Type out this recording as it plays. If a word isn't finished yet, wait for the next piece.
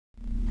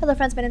Hello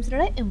friends, my name is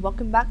Lunernight and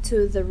welcome back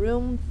to the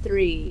room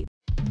 3.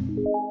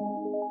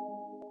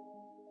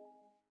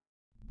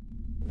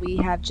 We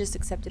have just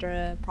accepted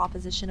a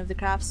proposition of the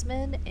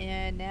craftsman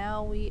and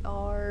now we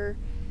are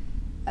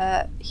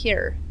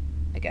here,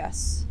 I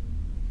guess.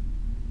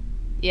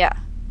 Yeah.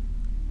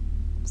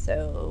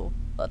 So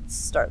let's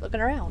start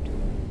looking around.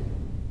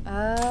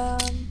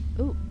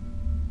 Ooh.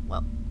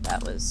 Well,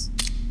 that was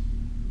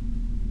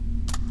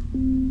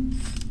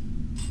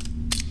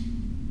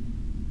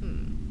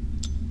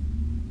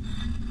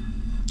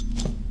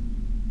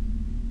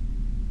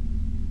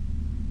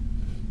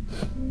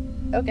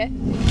okay,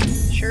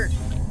 sure.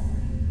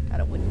 Got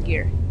a wooden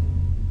gear.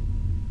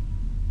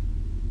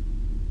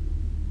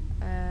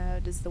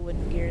 Does the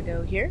wooden gear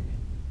go here?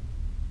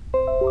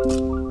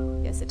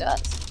 Yes, it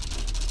does.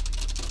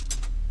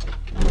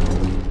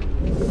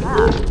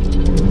 Ah.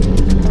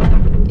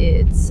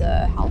 It's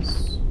a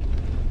house.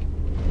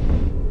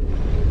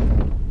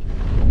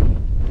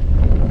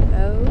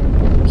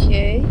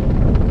 Okay.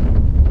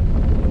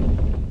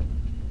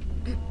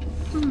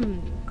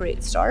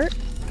 Great start.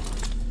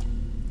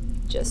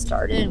 Just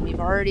started and we've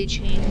already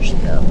changed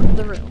the look of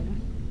the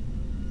room.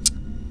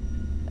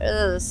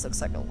 This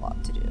looks like a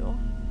lot to do.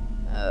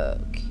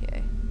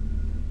 Okay.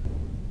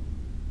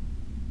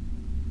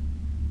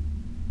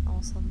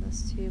 Also on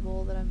this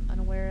table that I'm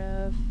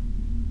unaware of.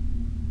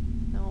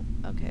 Nope.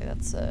 Okay,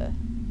 that's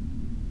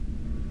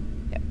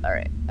yep,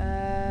 alright.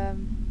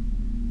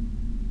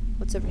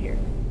 What's over here?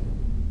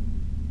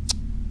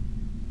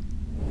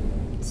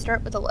 Let's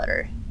start with a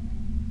letter.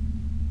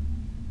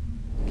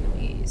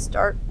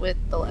 Start with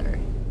the letter.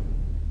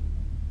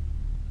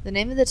 The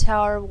name of the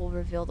tower will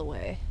reveal the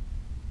way.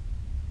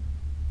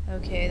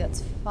 Okay,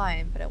 that's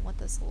fine, but I want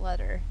this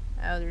letter.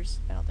 Oh, I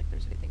don't think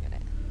there's anything in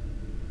it.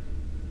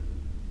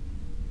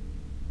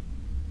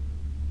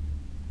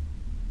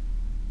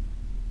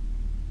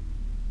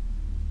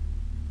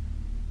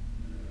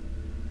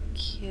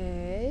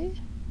 Okay.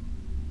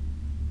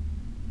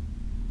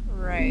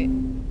 Right.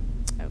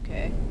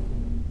 Okay.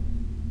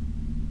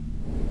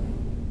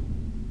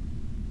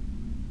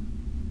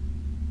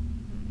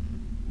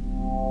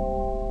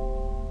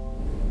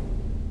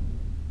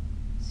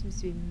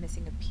 Seems to be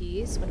missing a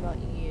piece. What about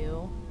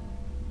you?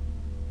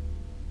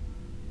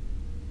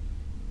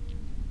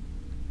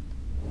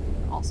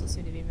 Also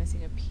seem to be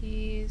missing a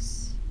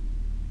piece.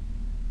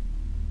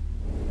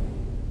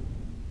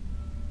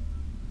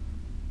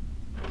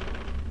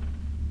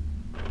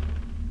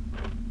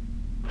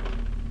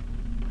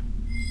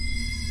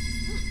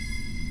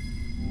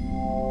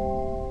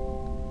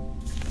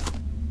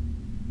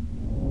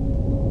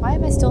 Why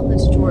am I still in the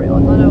tutorial?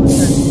 I thought I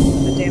was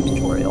in the damn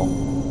tutorial.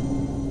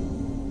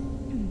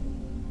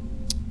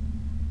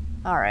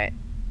 Alright,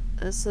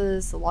 this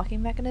is the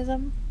locking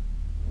mechanism.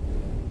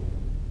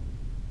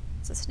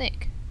 It's a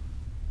snake.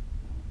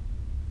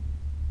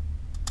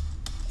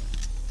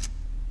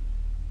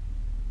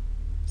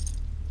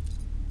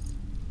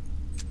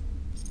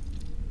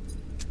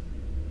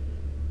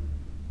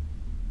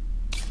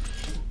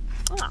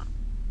 Ah.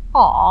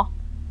 Aww.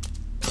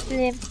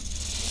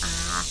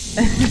 Ah.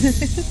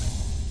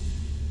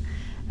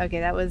 Okay,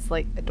 that was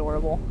like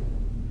adorable.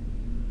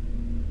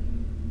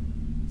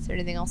 Is there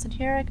anything else in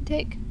here I can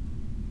take?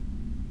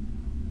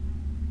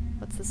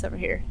 What's this over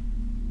here?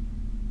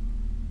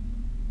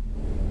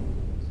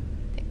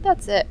 I think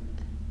that's it. I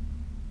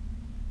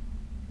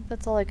think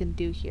that's all I can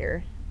do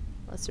here.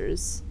 Unless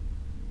there's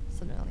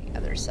something on the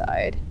other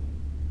side.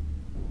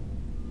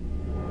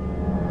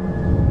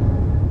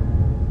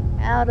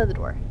 Out of the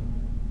door.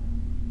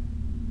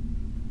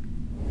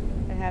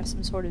 I have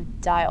some sort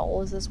of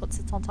dial. Is this what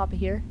sits on top of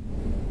here?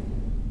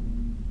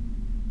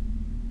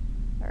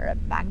 Or a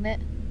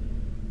magnet?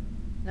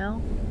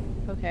 No?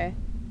 Okay.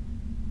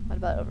 What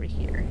about over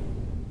here?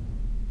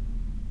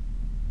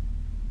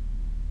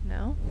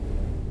 No?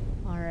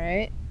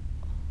 Alright.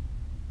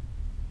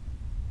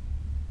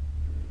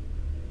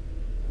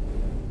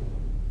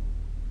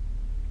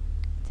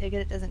 Take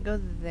it doesn't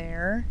go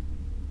there.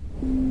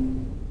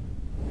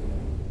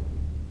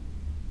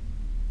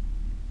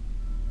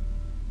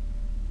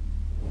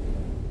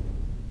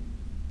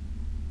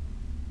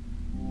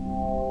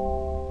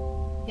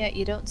 Yeah,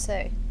 you don't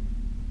say.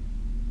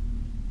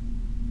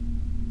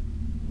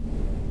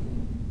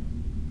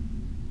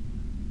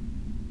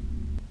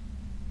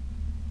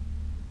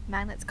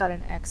 Magnet's got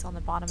an X on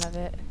the bottom of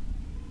it.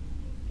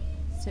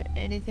 Is there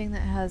anything that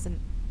has an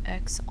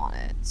X on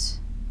it?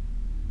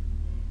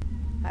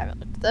 I haven't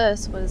looked at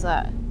this. What is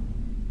that?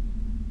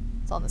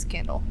 It's on this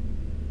candle.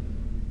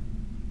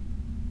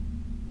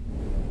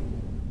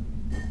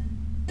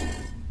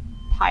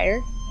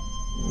 Pyre.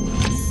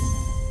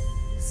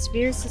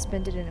 Sphere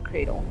suspended in a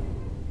cradle.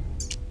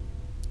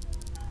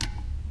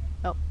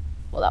 Oh,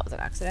 well that was an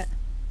accident.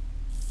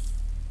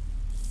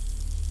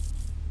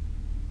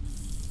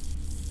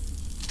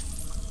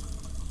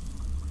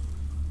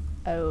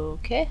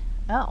 Okay.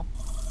 Oh.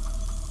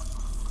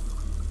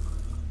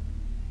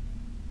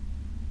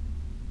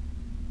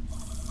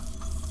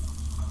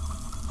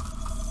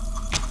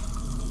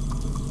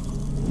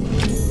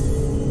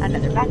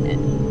 Another magnet.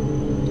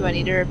 one. Do I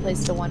need to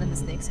replace the one in the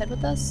snake's head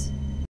with this?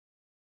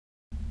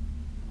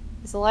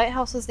 Is the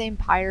lighthouse's name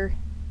Pyre?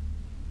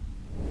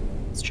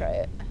 Let's try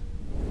it.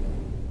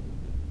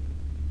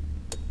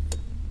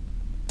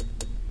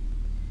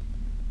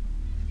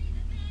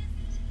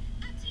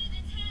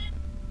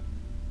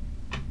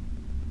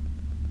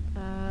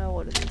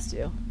 What do these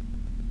do?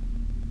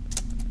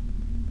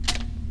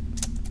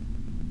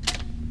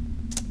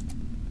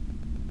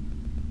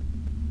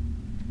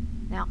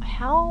 Now,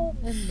 how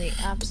in the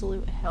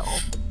absolute hell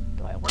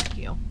do I work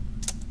you?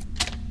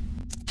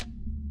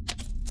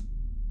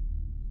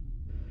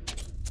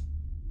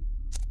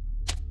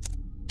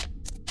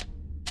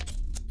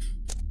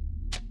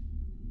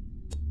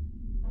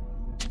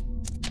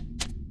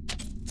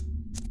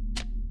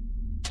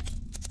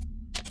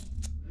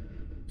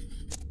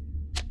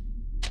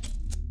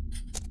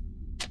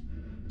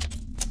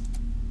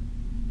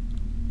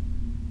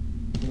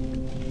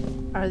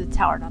 Or the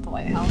tower, not the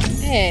White House.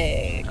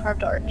 Hey,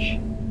 carved arch.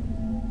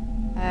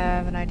 I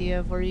have an idea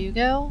of where you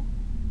go.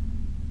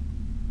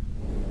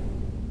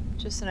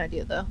 Just an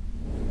idea, though.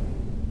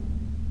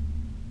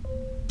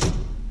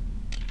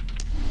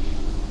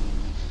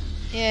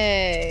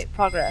 Yay,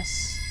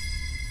 progress.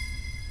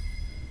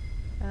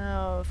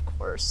 Oh, of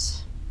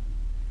course.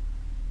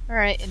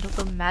 Alright, into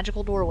the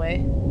magical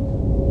doorway.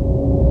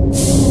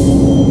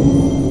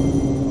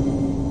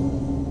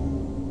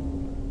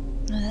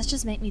 Oh, that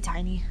just make me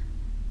tiny.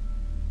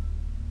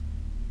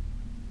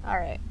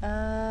 Alright,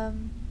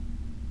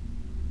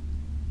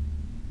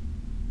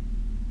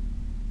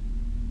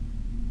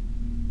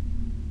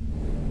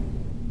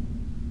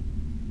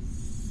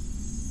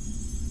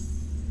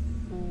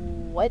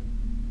 what?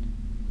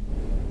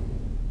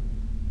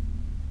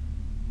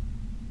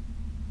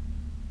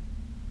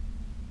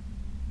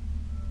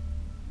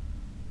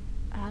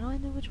 How do I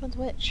know which one's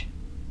which?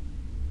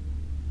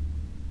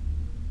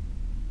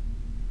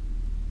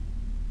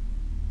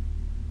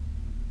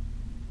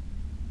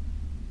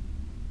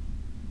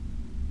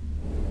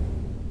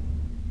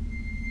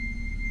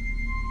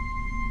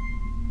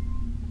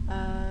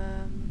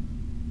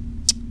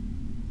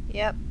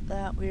 Yep,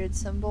 that weird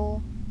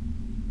symbol.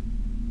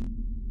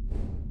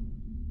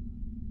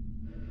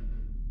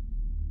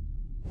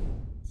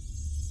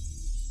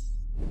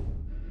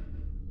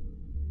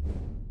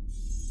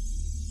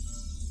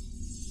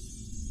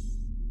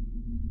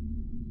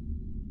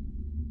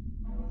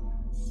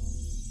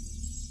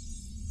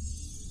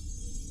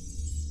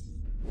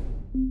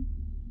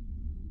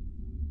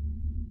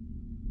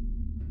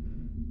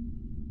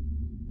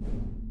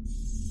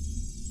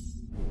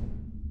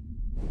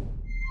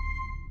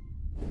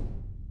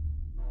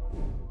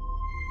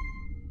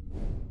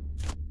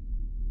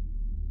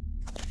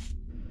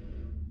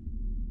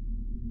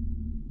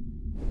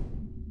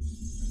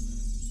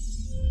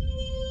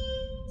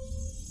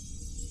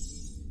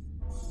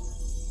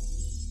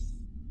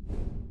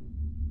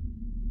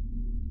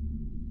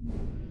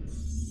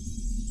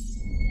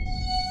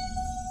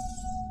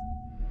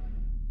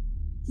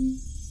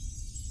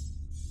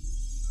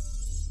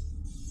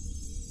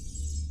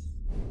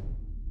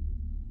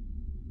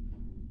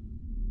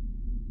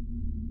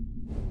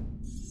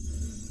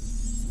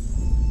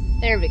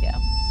 There we go.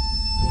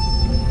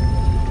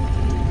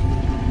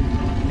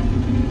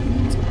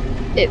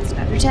 It's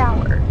another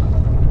tower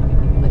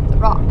with the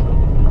rock.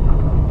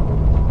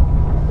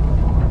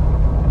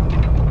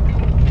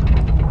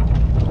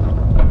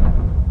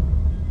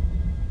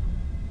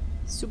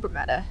 Super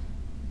meta.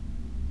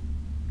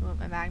 You want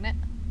my magnet?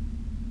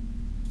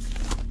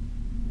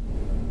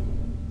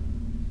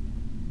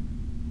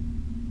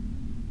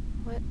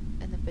 What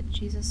in the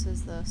bejesus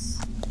is this?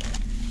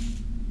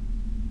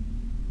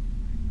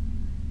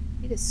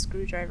 Need a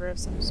screwdriver of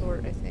some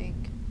sort, I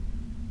think.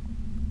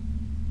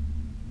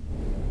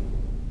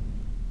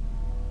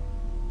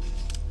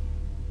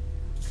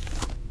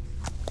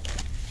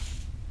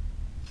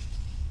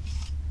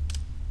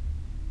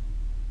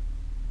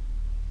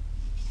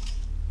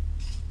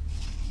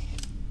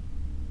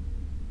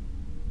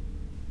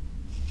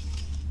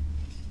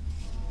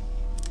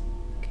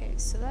 Okay,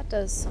 so that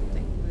does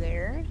something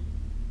there.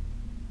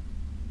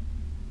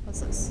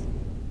 What's this?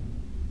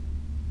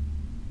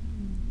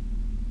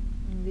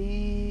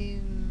 The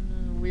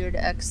weird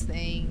X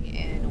thing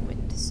and a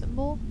wind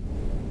symbol.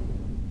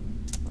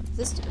 What does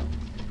this do?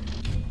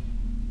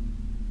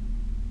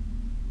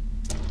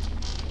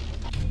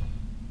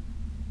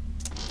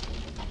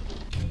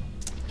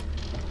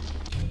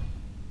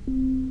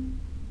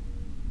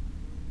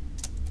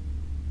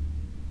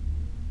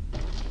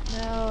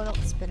 No,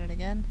 don't spin it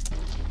again.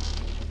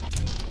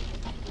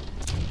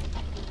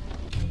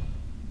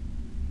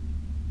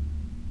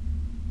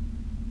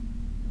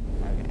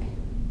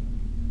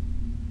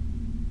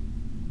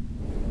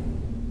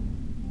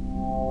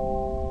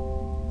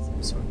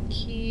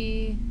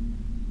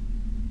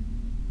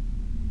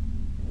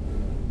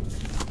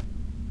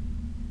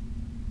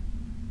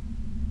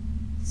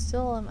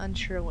 Still am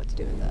unsure what to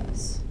do with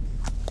this.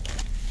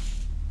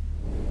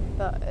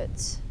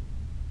 But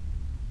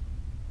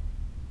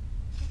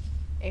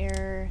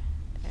air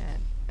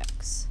and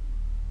X.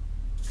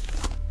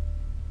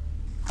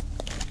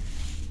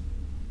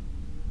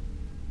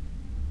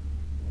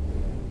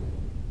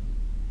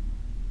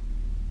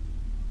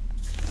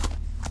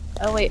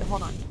 Oh wait,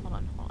 hold on.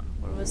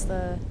 Where was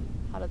the...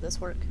 How did this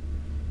work?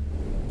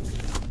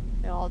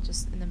 They're all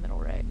just in the middle,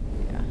 right?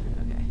 Yeah,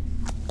 okay.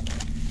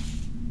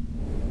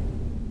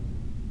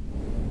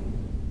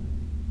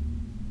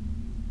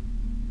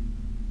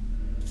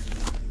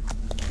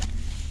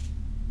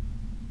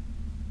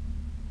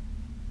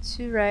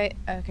 Two right.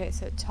 Okay,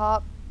 so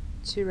top,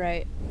 two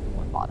right,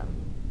 one bottom.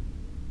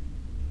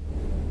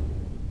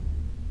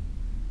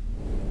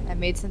 That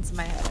made sense in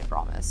my head, I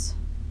promise.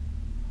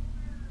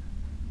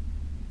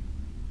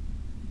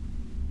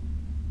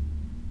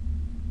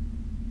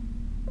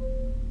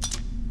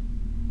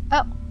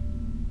 Oh.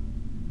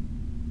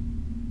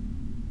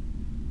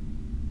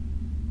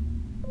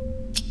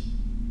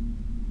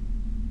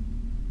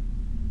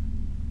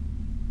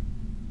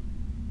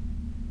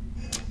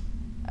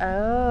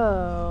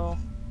 Oh.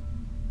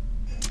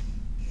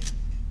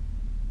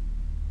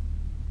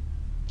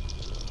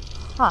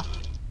 Huh.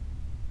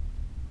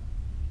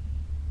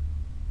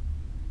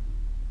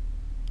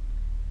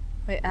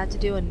 Wait, I had to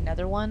do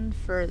another one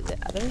for the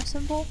other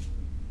symbol?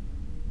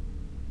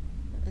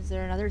 Is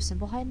there another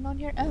symbol hiding on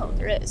here? Oh,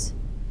 there is.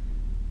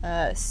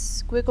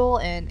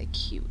 Squiggle and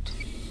acute.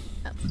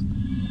 Oh.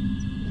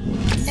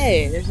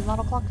 Hey, there's a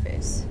model clock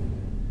face.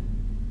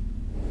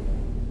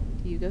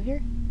 Do you go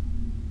here?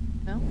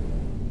 No?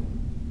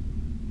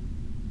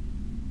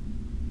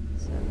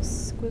 So,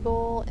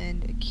 squiggle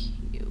and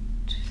acute.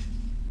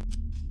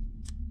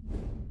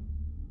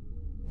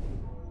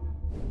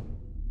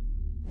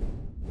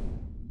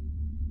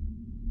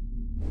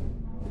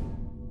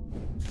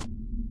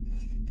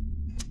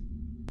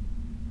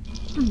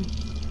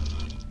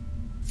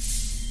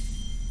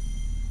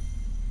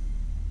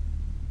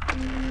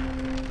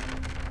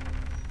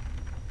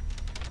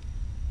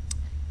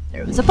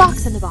 There was a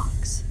box in the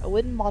box. A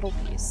wooden model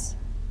piece.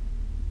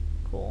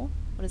 Cool.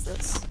 What is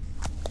this?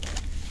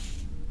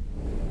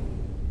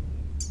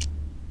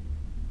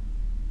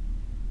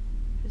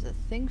 There's a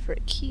thing for a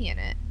key in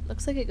it.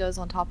 Looks like it goes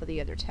on top of the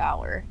other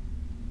tower.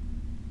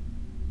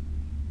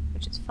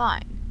 Which is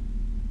fine.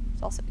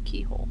 It's also a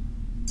keyhole.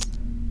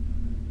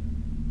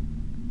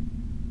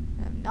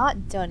 I'm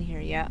not done here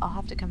yet. I'll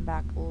have to come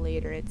back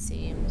later, it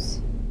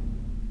seems.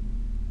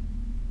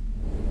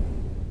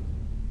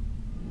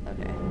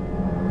 Okay.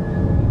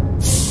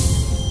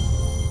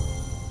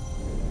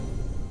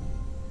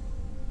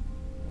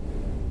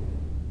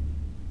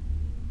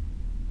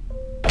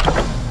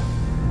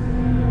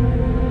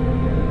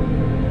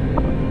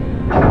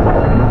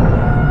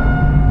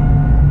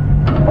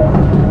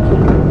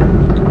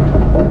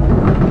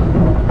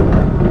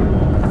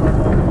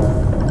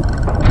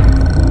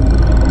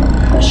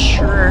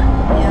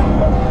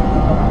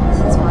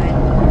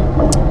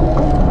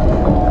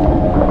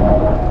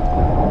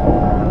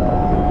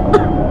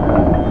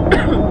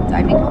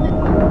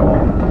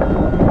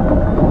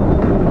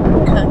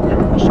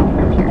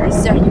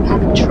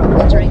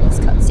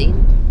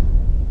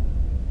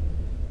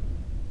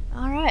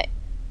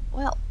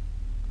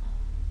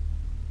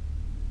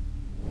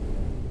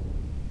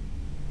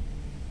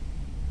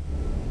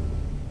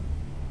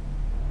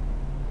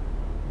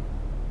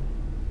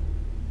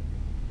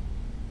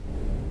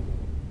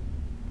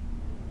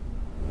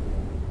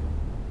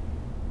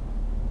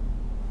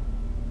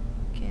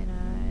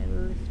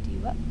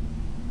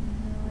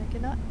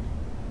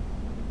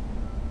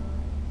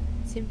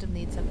 Seem to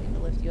need something to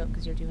lift you up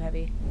because you're too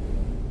heavy.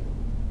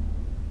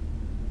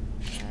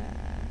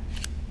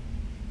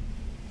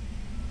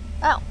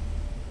 Oh,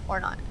 or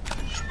not.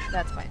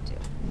 That's fine too.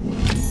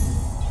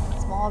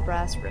 Small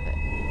brass rivet.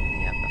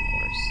 Yep, of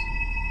course.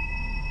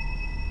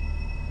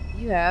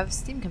 You have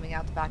steam coming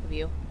out the back of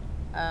you.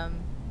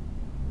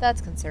 That's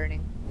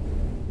concerning.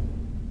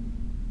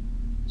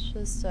 It's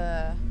just,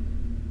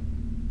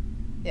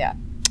 yeah.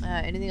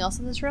 Anything else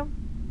in this room?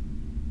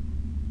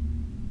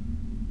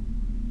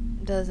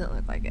 Doesn't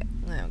look like it.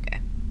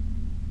 Okay.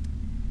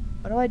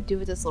 What do I do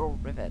with this little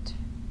rivet?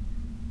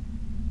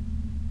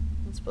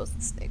 I suppose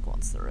the snake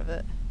wants the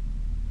rivet.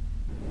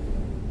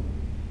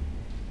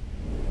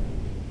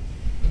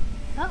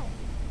 Oh.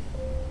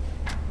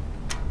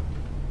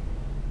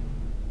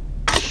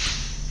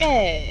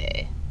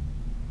 Hey.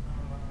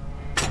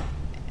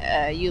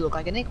 You look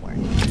like an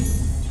acorn.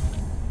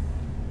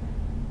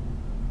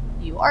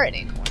 You are an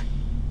acorn.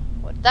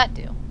 What did that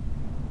do?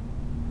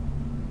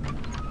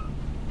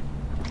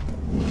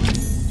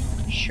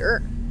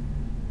 Sure.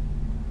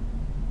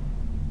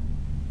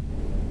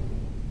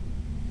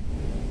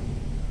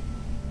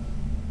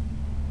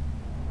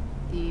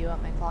 Do you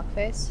want my clock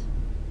face?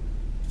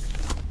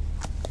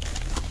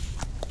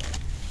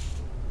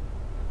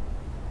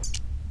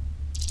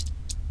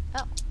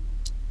 Oh.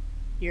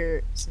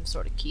 You're some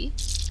sort of key?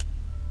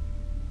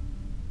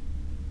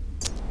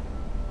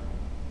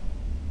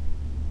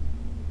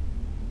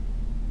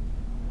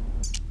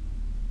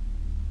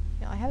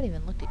 No, I haven't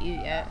even looked at you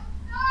yet.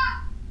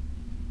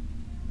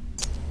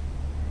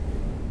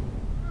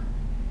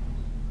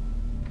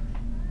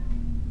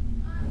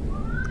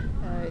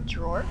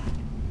 Drawer.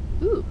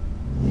 Ooh.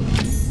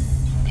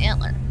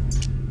 Antler.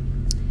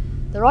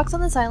 The rocks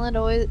on this island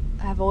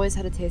have always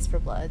had a taste for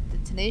blood. The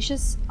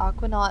tenacious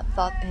Aquanaut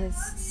thought his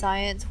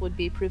science would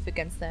be proof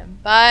against them.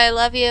 Bye,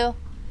 love you.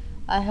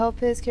 I hope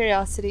his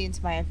curiosity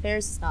into my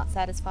affairs is not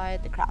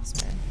satisfied. The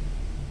craftsman.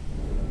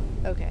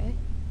 Okay.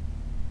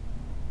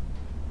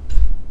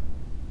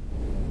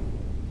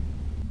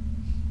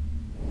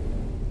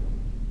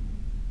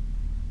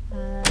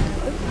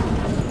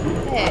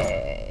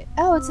 Hey.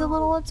 Oh, it's a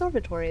little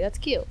observatory. That's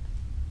cute.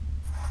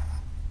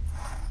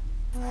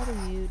 What do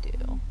you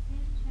do?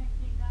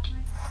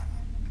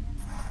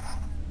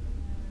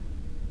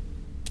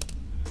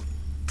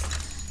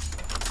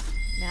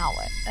 Now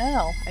what?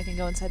 Oh, I can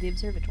go inside the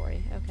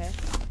observatory. Okay.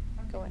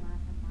 Go in.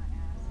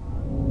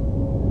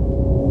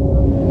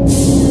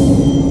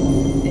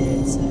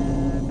 It's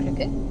a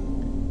cricket.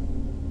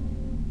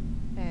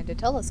 And a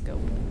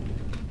telescope.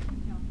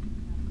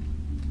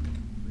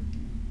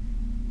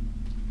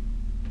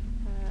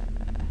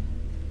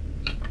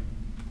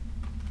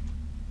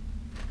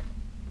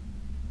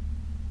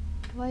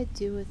 What do I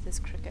do with this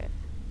cricket?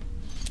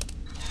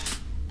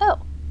 Oh!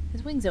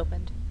 His wings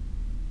opened.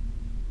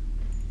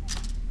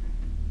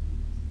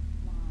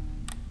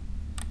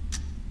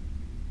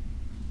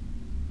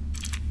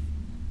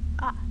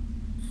 Ah.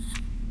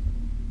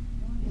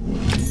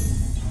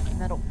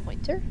 Metal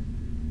pointer.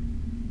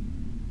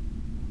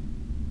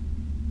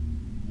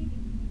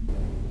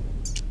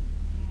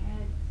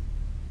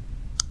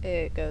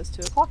 It goes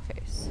to a clock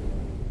face.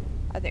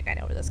 I think I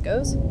know where this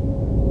goes.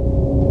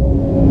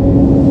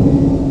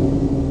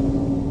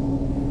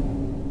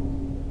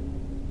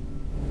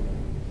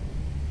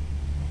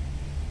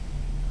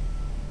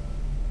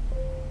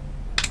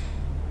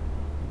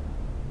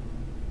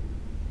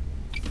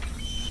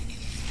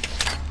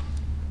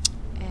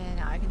 And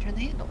now I can turn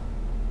the handle.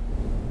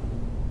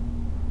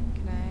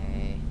 Can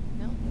I?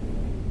 No?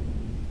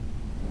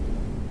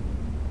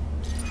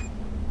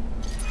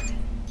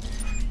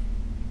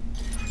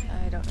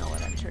 I don't know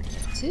what I'm turning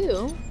it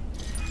to.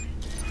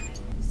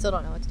 Still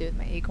don't know what to do with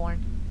my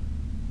acorn.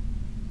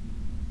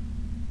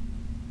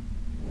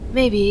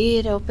 Maybe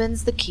it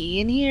opens the key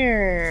in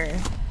here.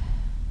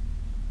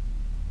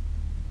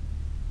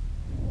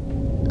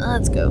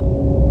 Let's go.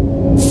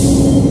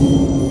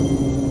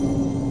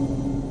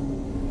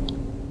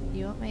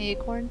 You want my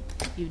acorn?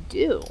 You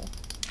do.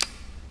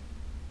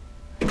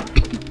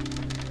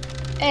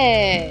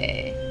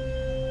 Hey!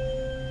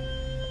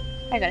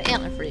 I got an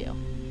antler for you.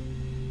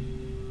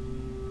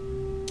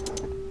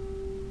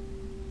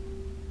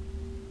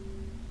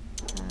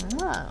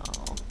 Oh.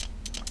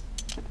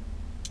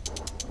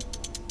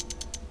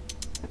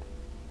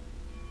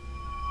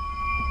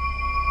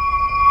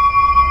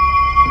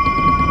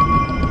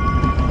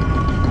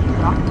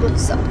 Rock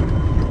lifts up.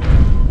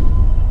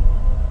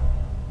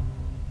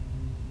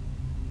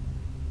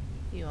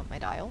 You want my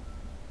dial?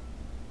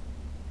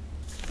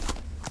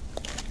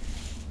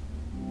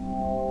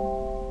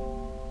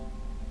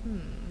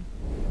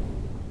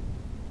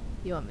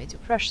 You want me to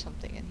crush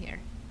something in here?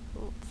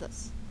 Ooh, what's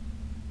this?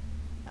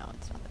 No,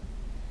 it's nothing.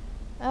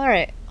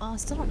 Alright, well, I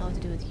still don't know what to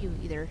do with you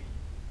either.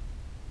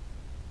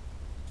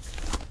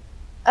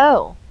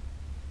 Oh!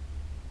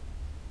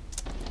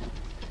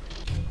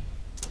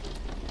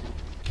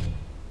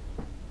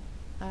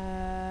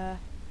 Oh.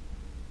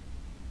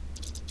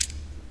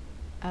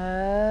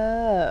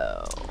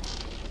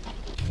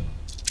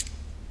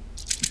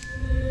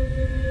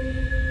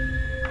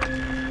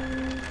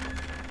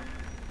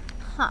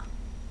 Huh.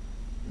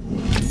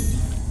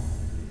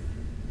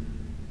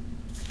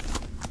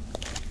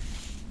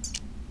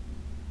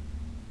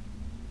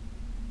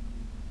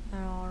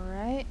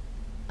 Alright.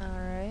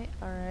 Alright,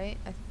 alright.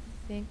 I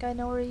think I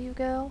know where you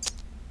go.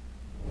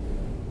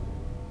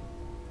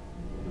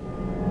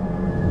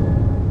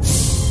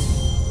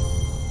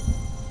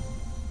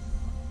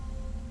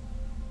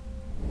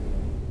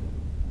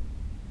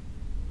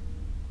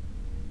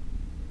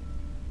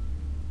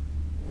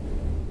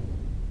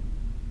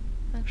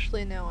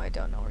 Actually, no, I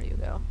don't know where you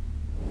go.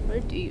 Where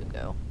do you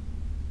go?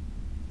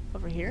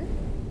 Over here?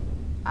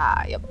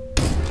 Ah, yep.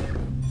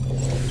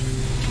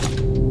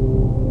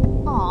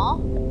 Aw,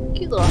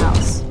 cute little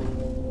house.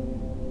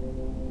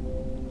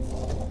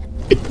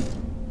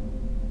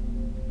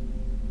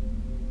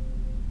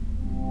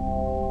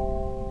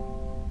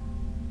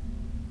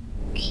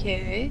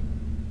 Okay.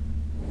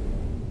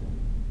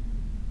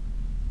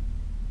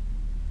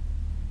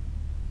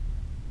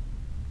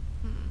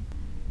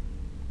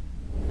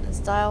 This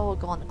dial will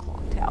go on the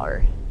clock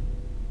tower.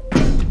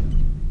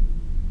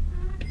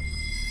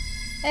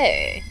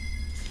 Hey.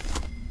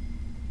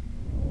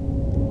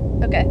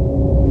 Okay.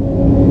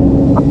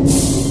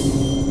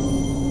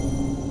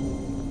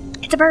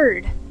 It's a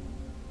bird. I'm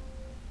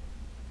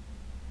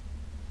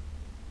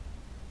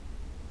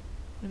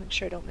gonna make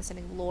sure I don't miss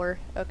any lore.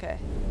 Okay.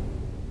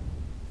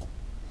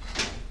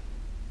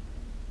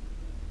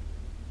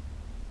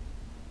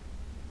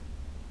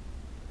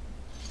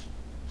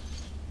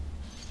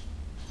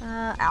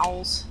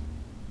 Owls.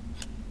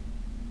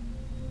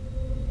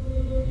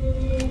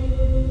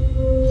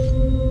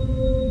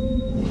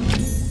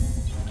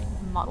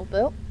 Model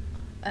boat.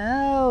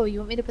 Oh, you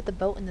want me to put the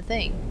boat in the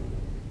thing?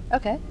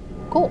 Okay,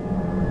 cool.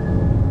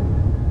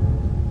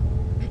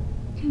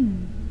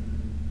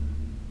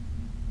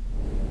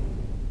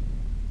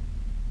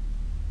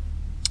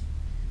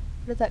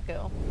 Where did that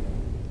go?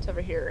 It's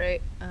over here,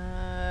 right?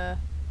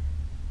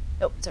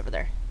 Nope, it's over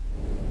there.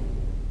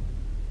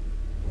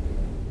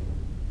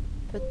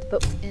 Put the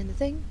boat in the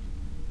thing.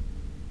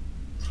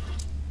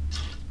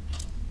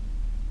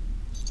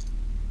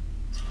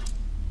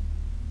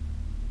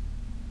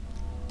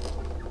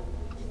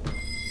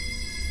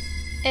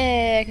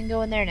 Hey, I can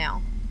go in there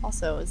now.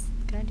 Also,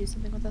 can I do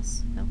something with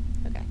this? No?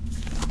 Okay.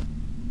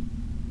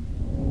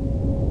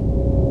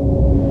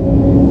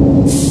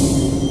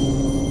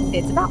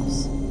 It's a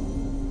mouse.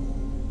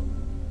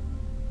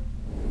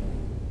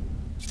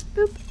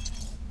 Boop.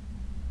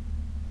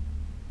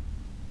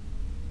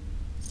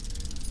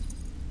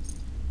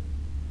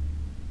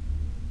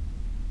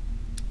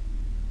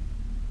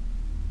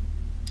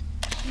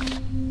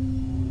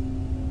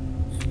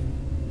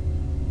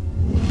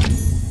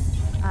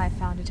 I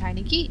found a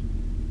tiny key.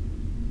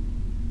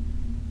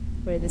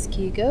 Where this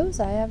key goes,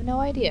 I have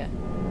no idea.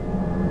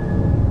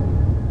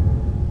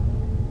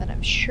 But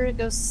I'm sure it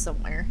goes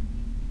somewhere.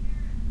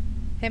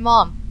 Hey,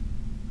 Mom.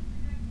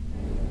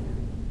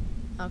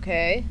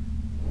 Okay.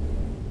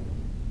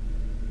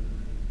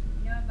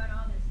 You know about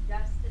all this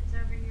dust that's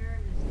over here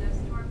and this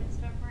dust storm and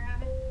stuff we're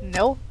having?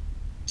 No.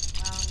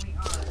 We are. We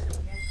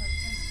gotta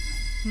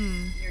put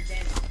You're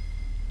dead.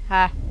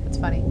 Ha, that's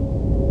funny.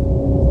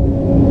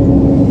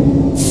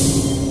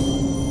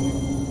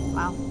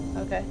 Wow,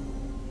 okay.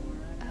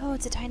 Oh,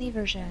 it's a tiny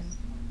version.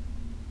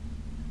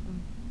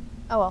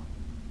 Oh well.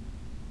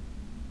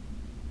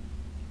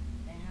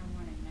 They had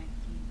one in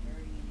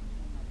 1930 and it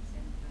came like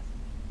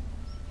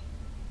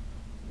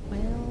 $7,000.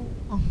 Well.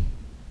 I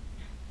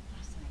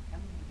was like,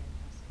 I'm gonna get a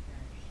house of her.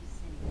 She's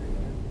sending her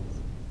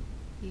notes.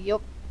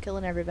 Yup,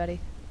 killing everybody.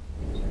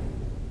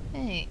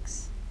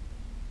 Thanks.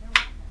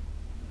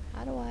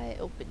 How do I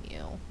open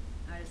you?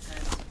 I just got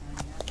to find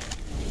out.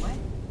 What?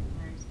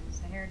 There's the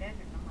Sahara Desert.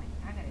 And I'm like,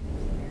 I gotta do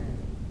Sahara.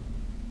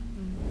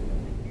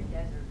 Like your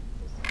desert.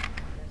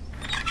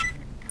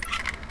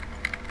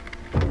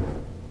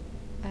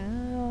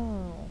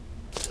 Oh.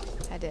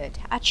 I had to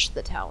attach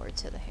the tower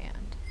to the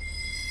hand.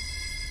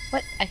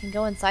 What? I can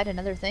go inside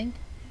another thing?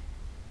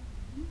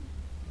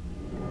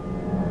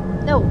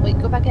 No,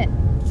 wait, go back in.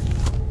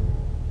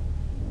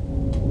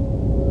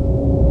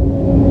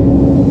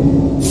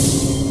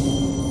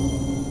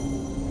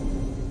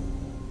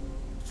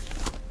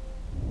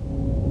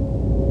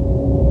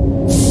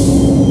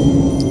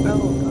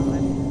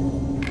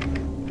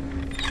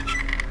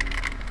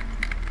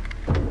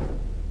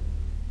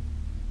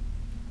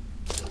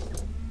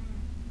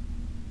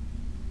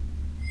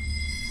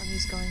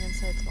 Going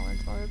inside smaller and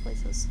smaller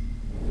places.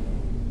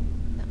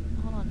 No,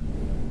 hold on.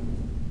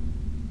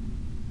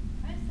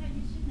 I said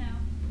you should know.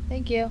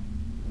 Thank you.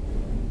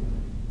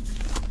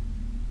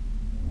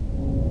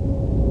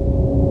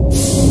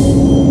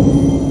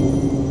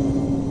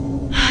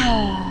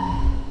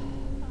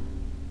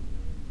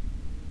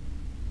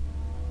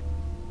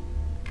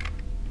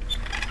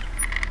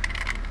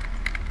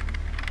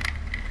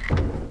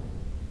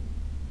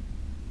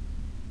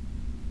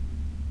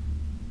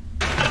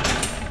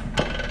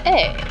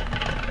 Hey.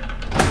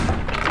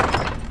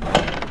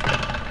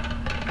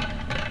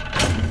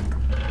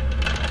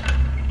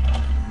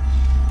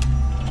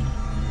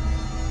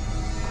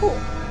 Cool.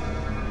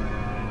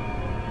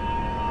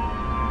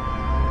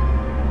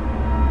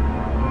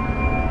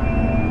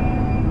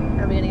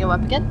 Are we gonna go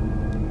up again?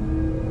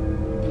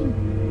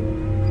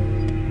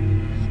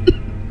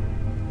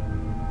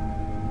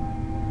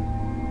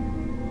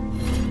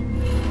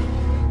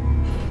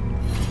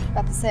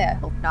 About to say, I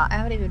hope not. I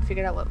haven't even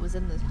figured out what was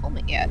in this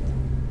helmet yet.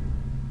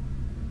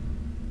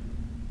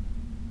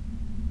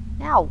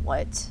 Now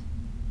what?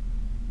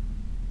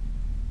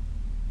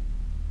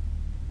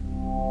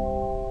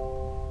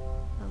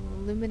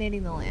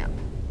 Illuminating the lamp.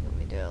 Let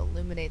me do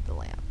illuminate the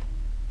lamp.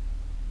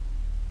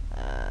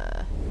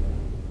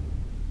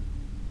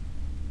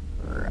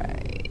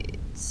 Right.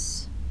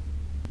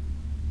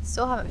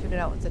 Still haven't figured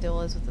out what the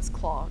deal is with this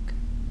clock.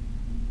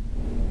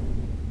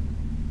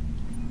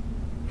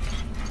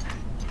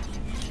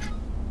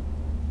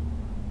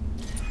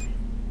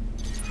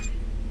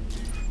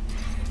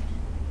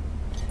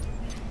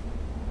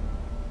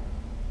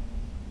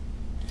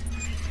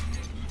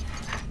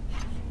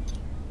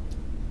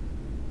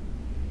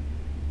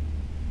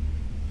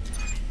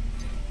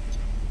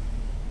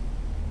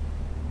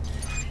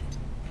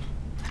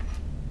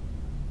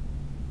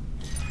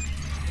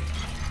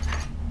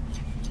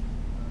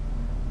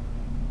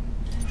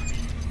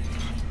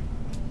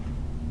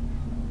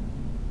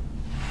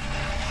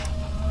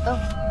 Oh,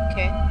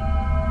 okay.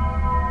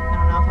 I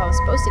don't know if I was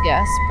supposed to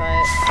guess,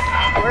 but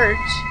it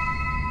worked.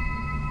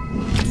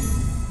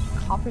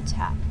 Copper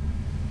tap.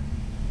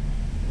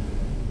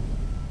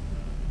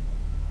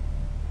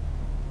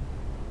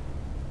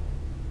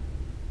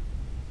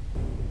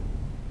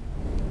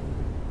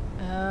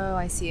 Oh,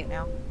 I see it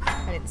now.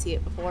 I didn't see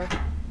it before.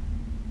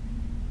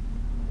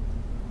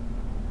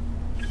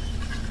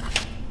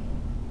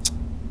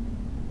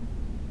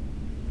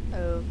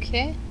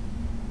 Okay.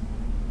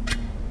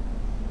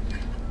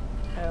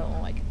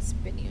 Oh, I can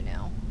spin you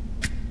now.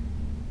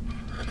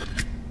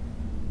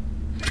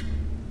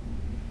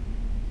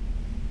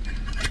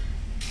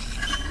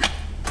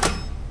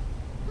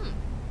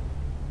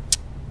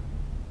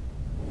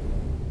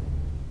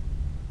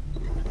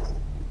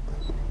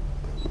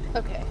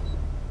 Okay.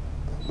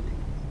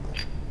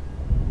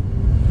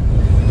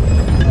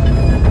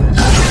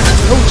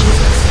 Oh,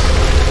 Jesus.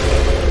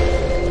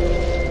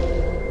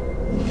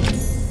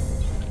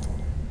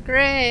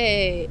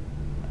 Great.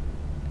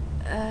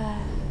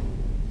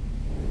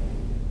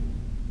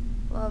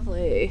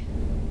 Lovely.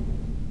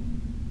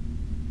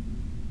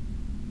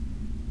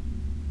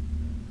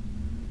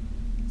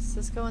 Does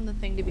this go in the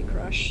thing to be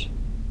crushed?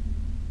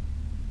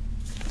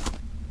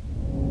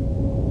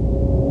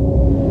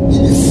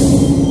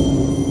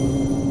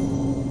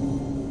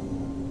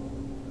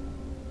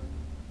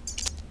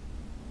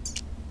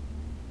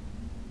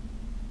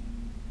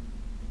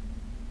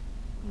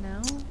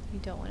 No, you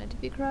don't want it to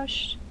be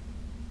crushed.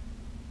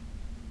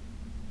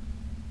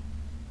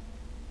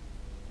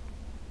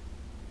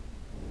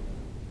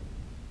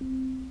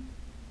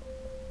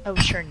 Oh,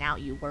 sure, now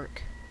you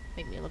work.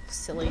 Make me look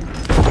silly.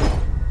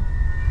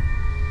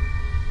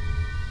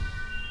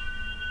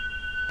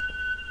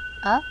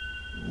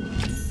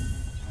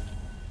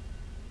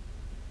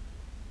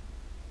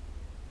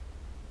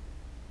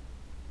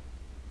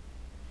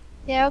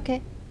 Yeah,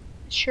 okay.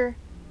 Sure.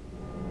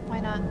 Why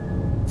not?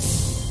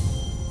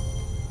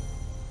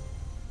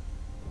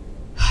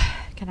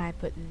 Can I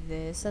put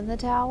this in the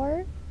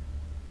tower?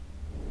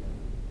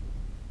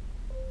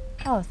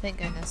 Oh, thank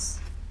goodness.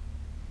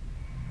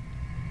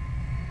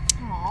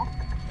 Aww.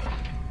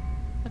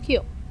 How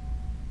cute.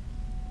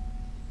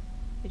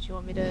 Did you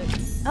want me to...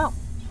 Oh.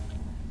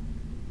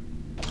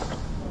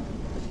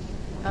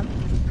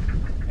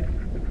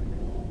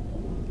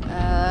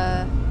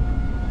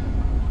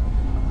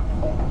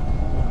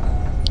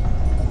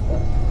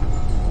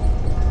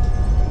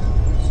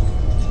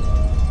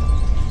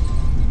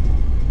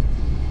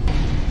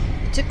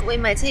 Took away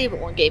my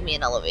table and gave me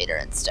an elevator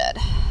instead.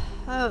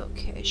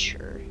 Okay,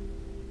 sure.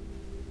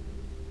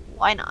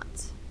 Why not?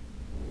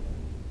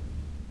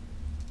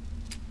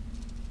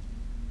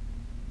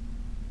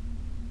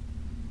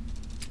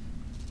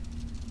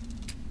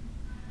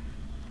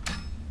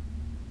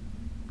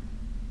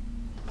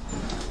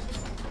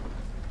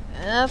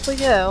 Up we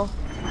go.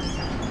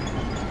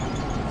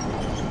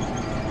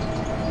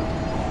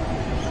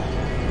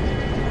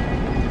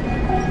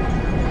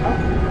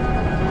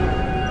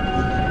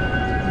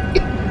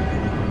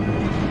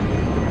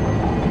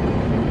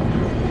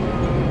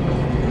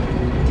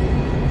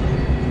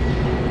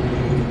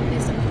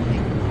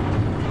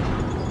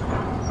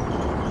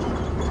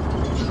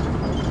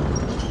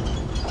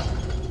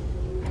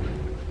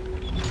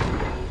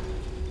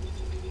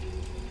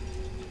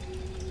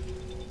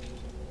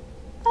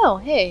 Oh,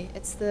 hey,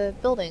 it's the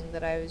building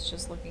that I was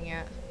just looking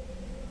at.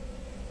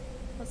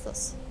 What's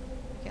this?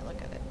 I can't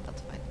look at it.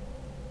 That's fine.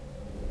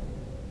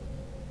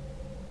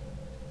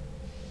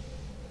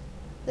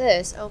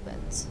 This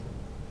opens.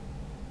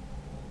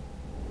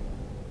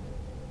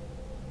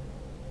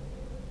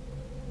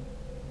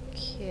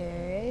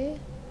 Okay.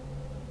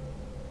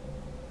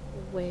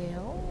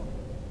 Well,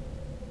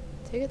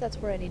 take it that's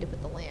where I need to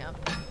put the lamp.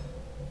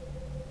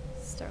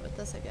 Start with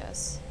this, I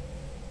guess.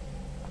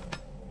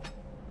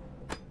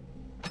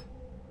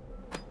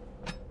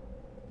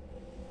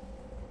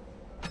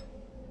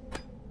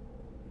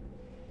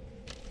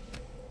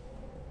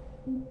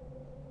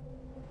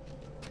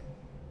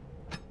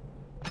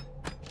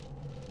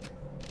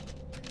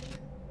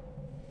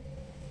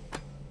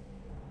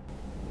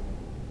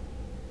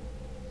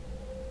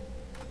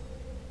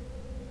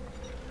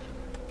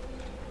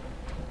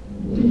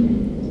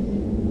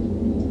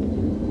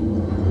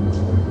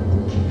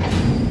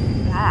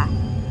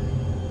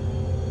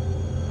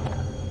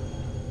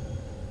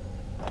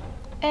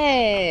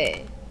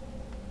 Hey!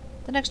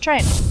 The next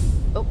train.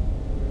 Oh.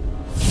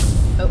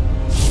 Oh.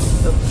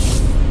 Oh.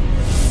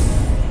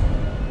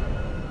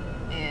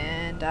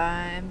 And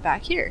I'm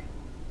back here.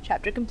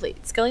 Chapter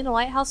complete. Scaling the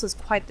lighthouse was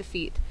quite the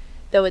feat.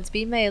 Though its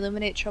beam may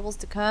illuminate troubles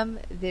to come,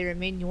 they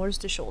remain yours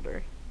to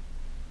shoulder.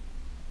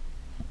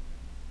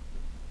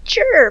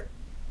 Sure!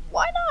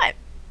 Why not?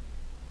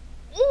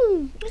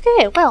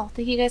 Okay, well,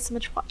 thank you guys so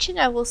much for watching.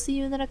 I will see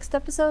you in the next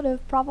episode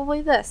of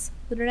probably this.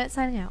 Lunernight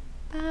signing out.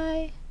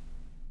 Bye!